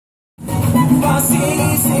Was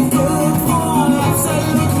isn't good for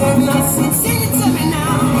absolutely nothing. Sing it to me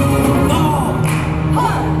now. Oh,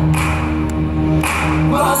 huh.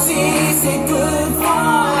 Was isn't good for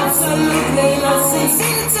absolutely nothing.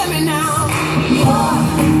 Sing it to me now. Oh, huh.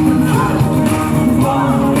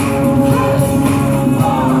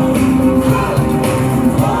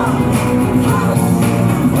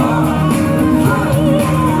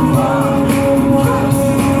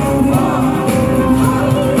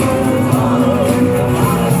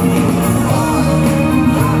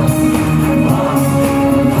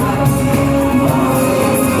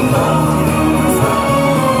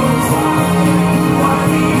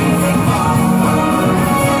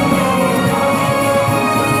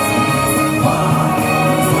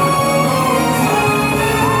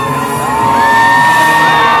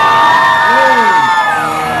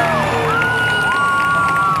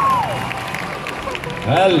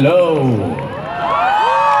 Hello.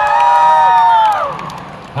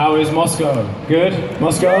 How is Moscow? Good?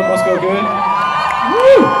 Moscow good?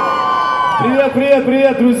 Woo!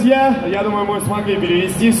 Привет, друзья! Я думаю, мы смогли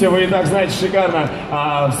перевести все, вы и так знаете шикарно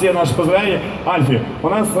все наши поздравления. Альфи, у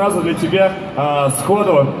нас сразу для тебя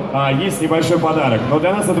сходу есть небольшой подарок. Но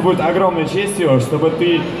для нас это будет огромной честью, чтобы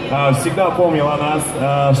ты всегда помнил о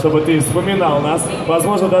нас, чтобы ты вспоминал нас.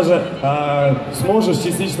 Возможно, даже сможешь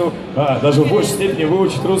частично, даже в большей степени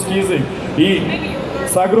выучить русский язык. И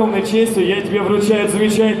с огромной честью я тебе вручаю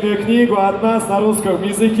замечательную книгу от нас на русском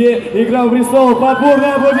языке «Игра в престолов».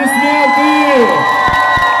 Подборные аплодисменты!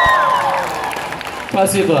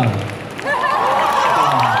 Спасибо.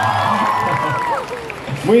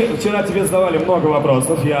 Мы вчера тебе задавали много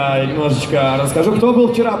вопросов, я немножечко расскажу. Кто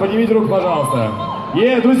был вчера? Поднимите руку, пожалуйста.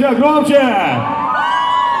 Друзья, громче!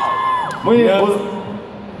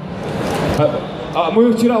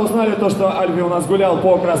 Мы вчера узнали то, что Альфи у нас гулял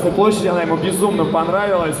по Красной площади, она ему безумно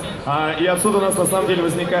понравилась. И отсюда у нас на самом деле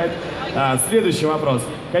возникает следующий вопрос.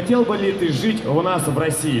 Хотел бы ли ты жить у нас в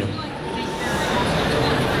России?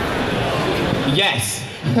 Yes.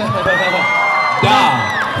 Да.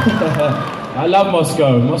 I love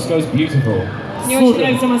Moscow. Moscow's beautiful. Мне очень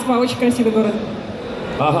нравится Москва, очень красивый город.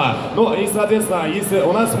 Ага, ну и соответственно, если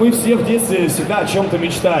мы все в детстве всегда о чем-то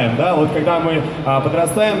мечтаем, да, вот когда мы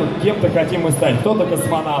подрастаем, кем-то хотим мы стать, кто-то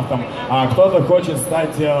космонавтом, а кто-то хочет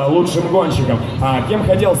стать лучшим гонщиком. А кем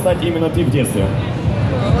хотел стать именно ты в детстве?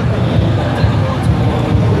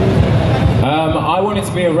 I wanted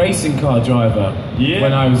to be a racing car driver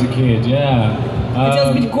when I was a kid. Yeah.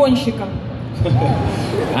 Хотел быть гонщиком.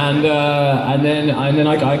 And then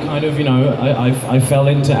I kind of, you know, I fell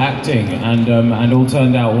into acting and all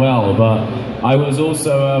turned out well, but I was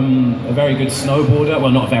also a very good snowboarder.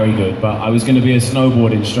 Well, not very good, but I was going to be a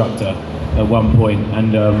snowboard instructor at one point,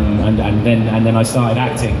 and then I started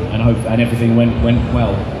acting, and everything went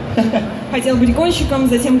well. Хотел быть гонщиком,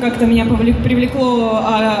 затем как-то меня привлекло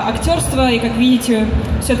актерство, и, как видите,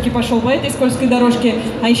 все-таки пошел по этой скользкой дорожке.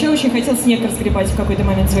 А еще очень хотел снег разгребать в какой-то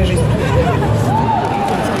момент своей жизни.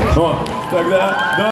 Тогда...